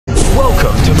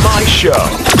show. An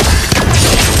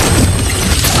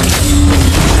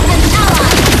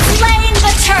ally slaying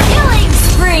the killing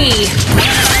spree.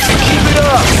 Keep it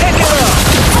up! Pick it up!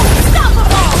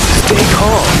 Unstoppable! Stay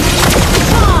calm.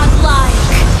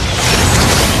 Godlike!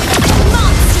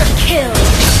 Monster kill!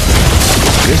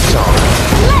 This song.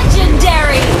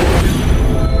 Legendary!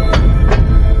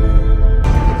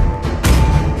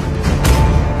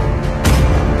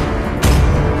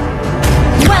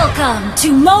 Welcome to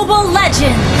Mobile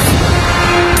Legends!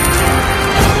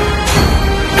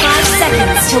 5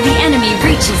 seconds till the enemy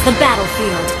reaches the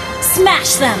battlefield.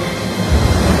 Smash them!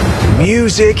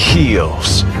 Music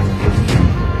heals.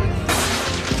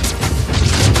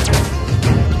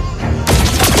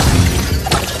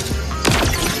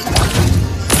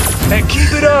 And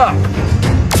keep it up!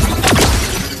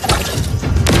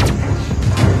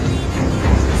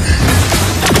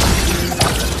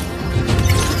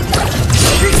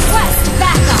 Request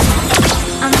backup!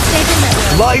 Unstable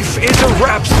network. Life is a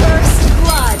rhapsody. First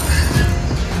blood!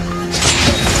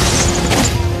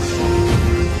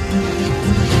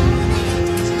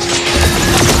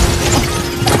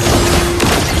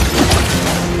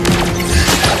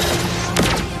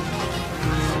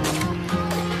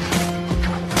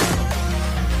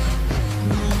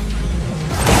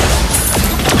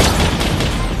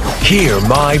 Hear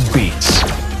my beats.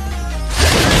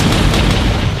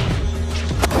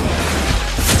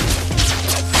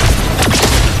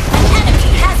 Enemy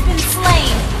has been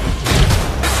slain!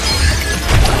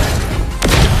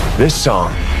 This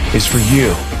song is for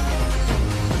you.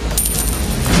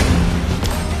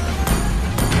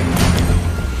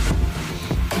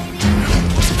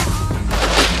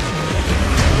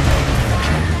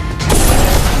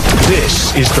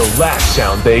 This is the last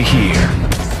sound they hear.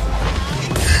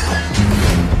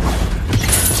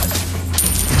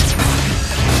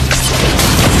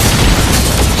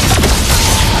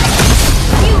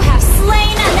 You have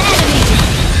slain an enemy!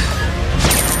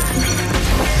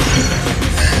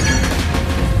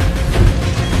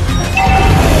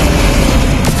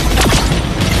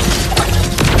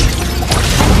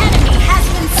 An enemy has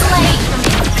been slain!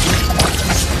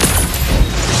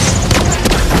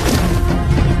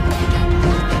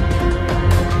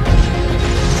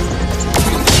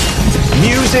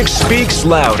 Music speaks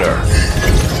louder.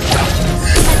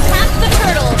 Attack the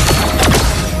turtle!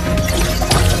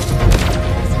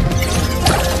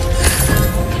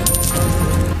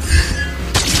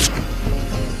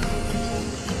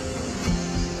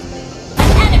 An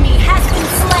enemy has been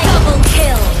slain! Double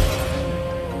kill!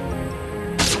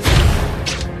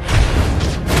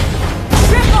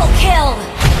 Triple kill!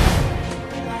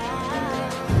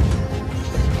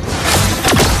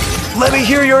 Let me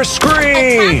hear your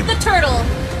scream! Attack the turtle!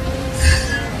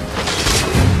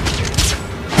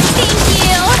 Thank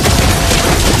you!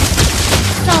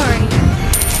 Sorry.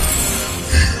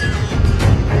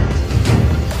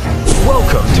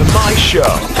 Welcome to my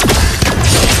show.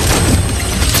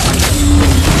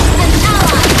 An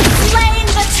ally slain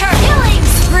the turtle! Killing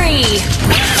spree!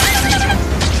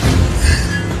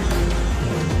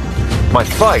 My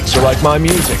fights are like my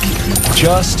music.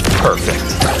 Just perfect.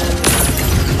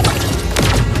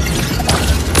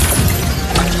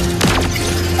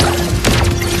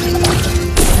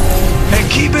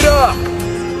 And keep it up!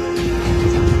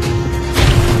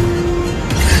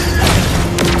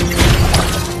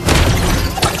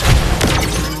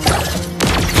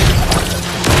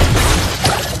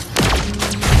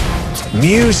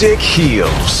 Music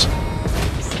heals.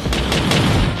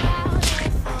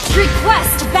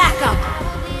 Request backup!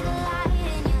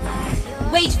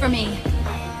 Wait for me.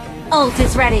 Ult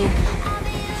is ready.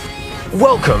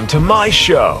 Welcome to my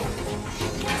show.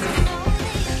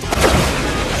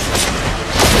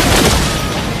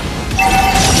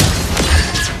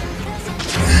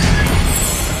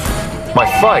 My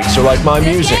fights are like my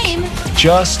This music. game.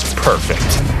 Just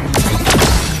perfect.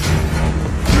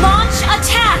 Launch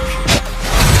attack!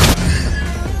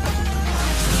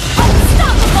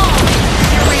 Unstoppable!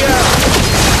 Here we are.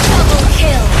 Double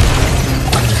kill!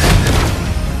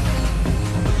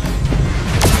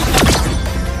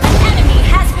 An enemy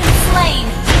has been slain!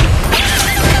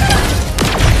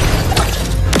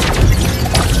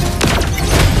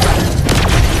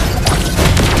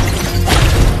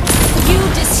 You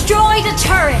destroyed a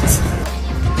turret!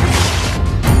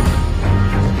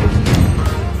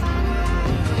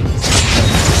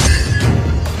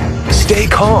 Stay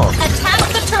calm. Attack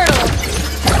the turtle!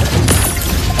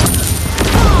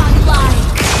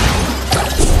 Godlike!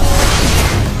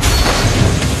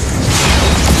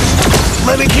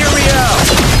 Let me hear me out.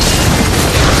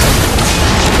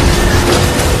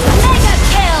 Mega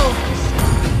kill!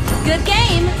 Good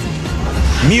game!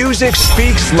 Music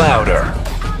speaks louder.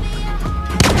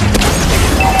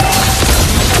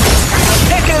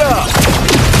 Pick it up!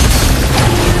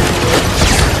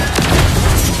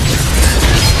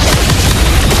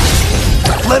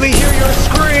 Let me hear your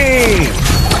scream!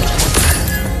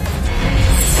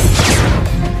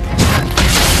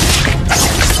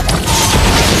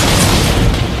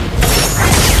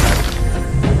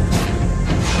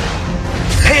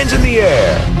 Hands in the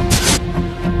air!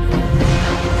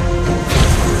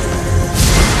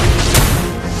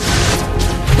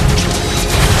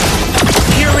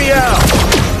 Hear me out!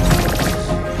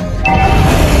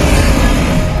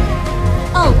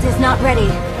 Ult is not ready.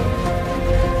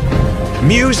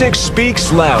 Music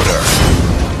speaks louder.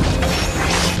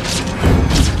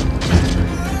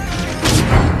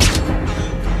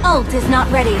 Ult is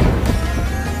not ready.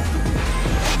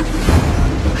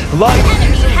 Life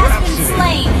Enemy is a has been rhapsody.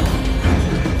 slain.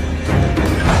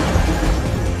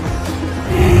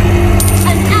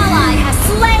 An ally has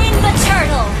slain the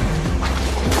turtle.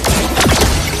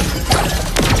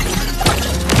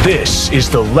 This is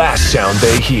the last sound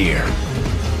they hear.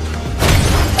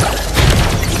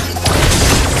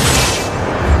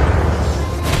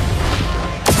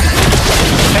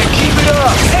 And keep it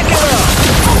up! Pick it up!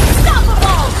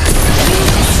 Unstoppable! You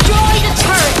destroy the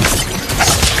turret.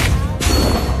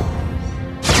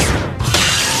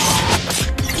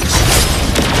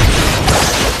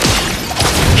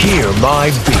 Hear my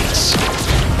beats.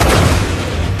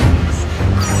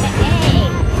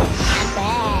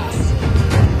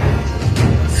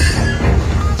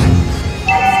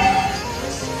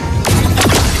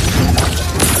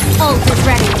 Ult is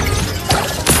ready.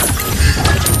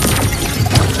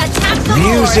 Attack the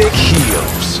Music Lord.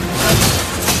 heals.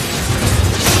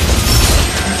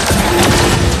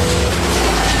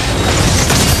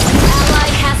 Ally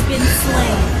has been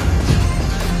slain.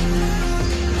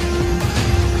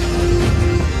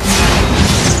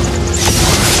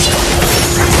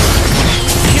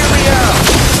 Hear me out!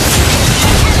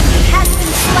 Enemy has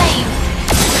been slain.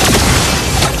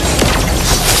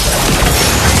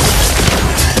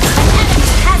 An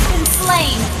enemy has been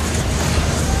slain.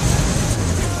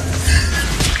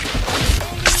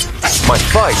 My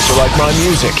fights are like my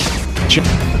music.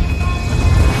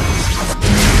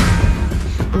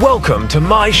 Welcome to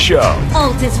my show.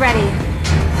 Ult is ready.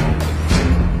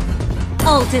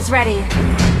 Ult is ready.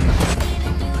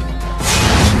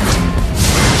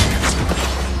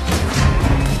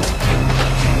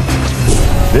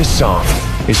 This song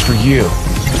is for you.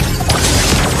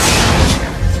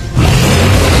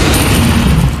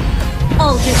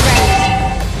 Ult is ready.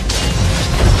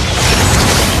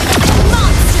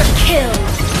 Monster kill.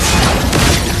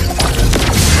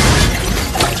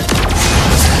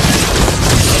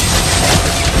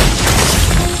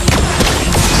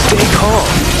 Stay calm.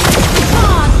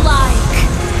 Godlike.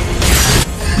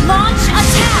 Launch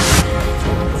attack.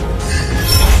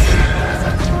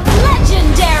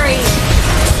 Legendary.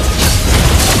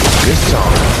 This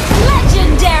song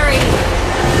Legendary.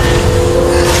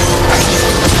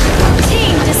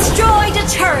 Team destroyed a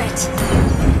turret.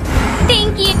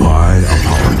 Thank you. My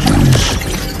apologies.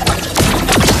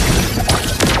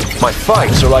 My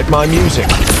fights are like my music,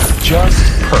 just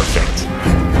perfect.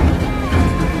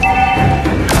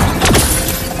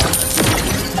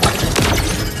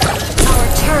 Our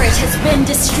turret has been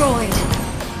destroyed.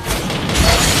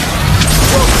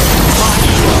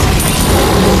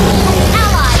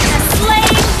 Ally has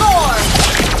slain Lord.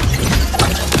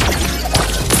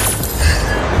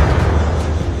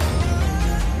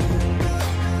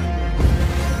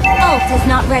 Ult is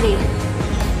not ready.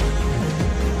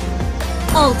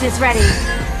 Ult is ready.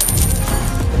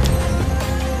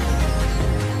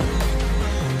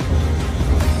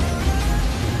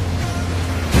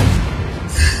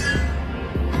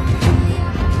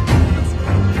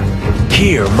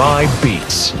 Hear my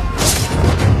beats.